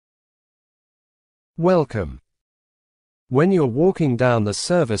Welcome. When you're walking down the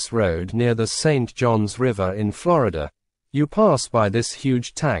service road near the St. Johns River in Florida, you pass by this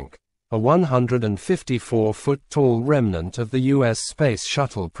huge tank, a 154-foot-tall remnant of the U.S. Space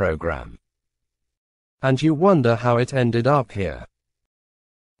Shuttle program. And you wonder how it ended up here.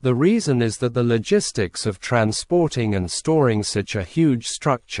 The reason is that the logistics of transporting and storing such a huge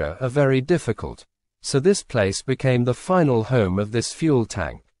structure are very difficult, so this place became the final home of this fuel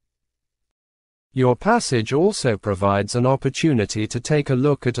tank. Your passage also provides an opportunity to take a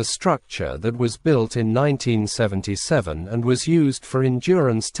look at a structure that was built in 1977 and was used for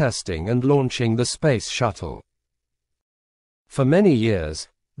endurance testing and launching the Space Shuttle. For many years,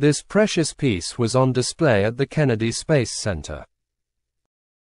 this precious piece was on display at the Kennedy Space Center.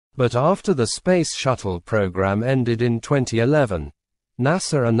 But after the Space Shuttle program ended in 2011,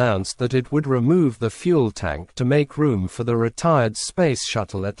 NASA announced that it would remove the fuel tank to make room for the retired Space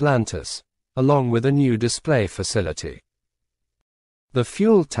Shuttle Atlantis, along with a new display facility. The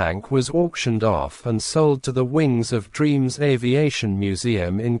fuel tank was auctioned off and sold to the Wings of Dreams Aviation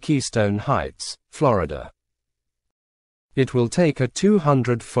Museum in Keystone Heights, Florida. It will take a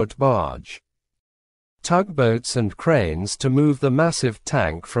 200-foot barge, tugboats and cranes to move the massive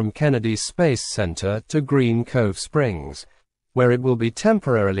tank from Kennedy Space Center to Green Cove Springs, where it will be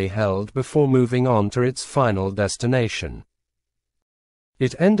temporarily held before moving on to its final destination.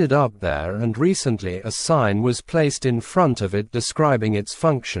 It ended up there, and recently a sign was placed in front of it describing its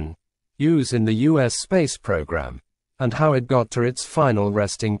function, use in the U.S. space program, and how it got to its final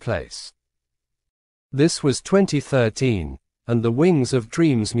resting place. This was 2013, and the Wings of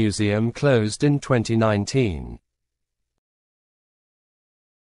Dreams Museum closed in 2019.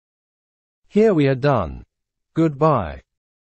 Here we are done. Goodbye.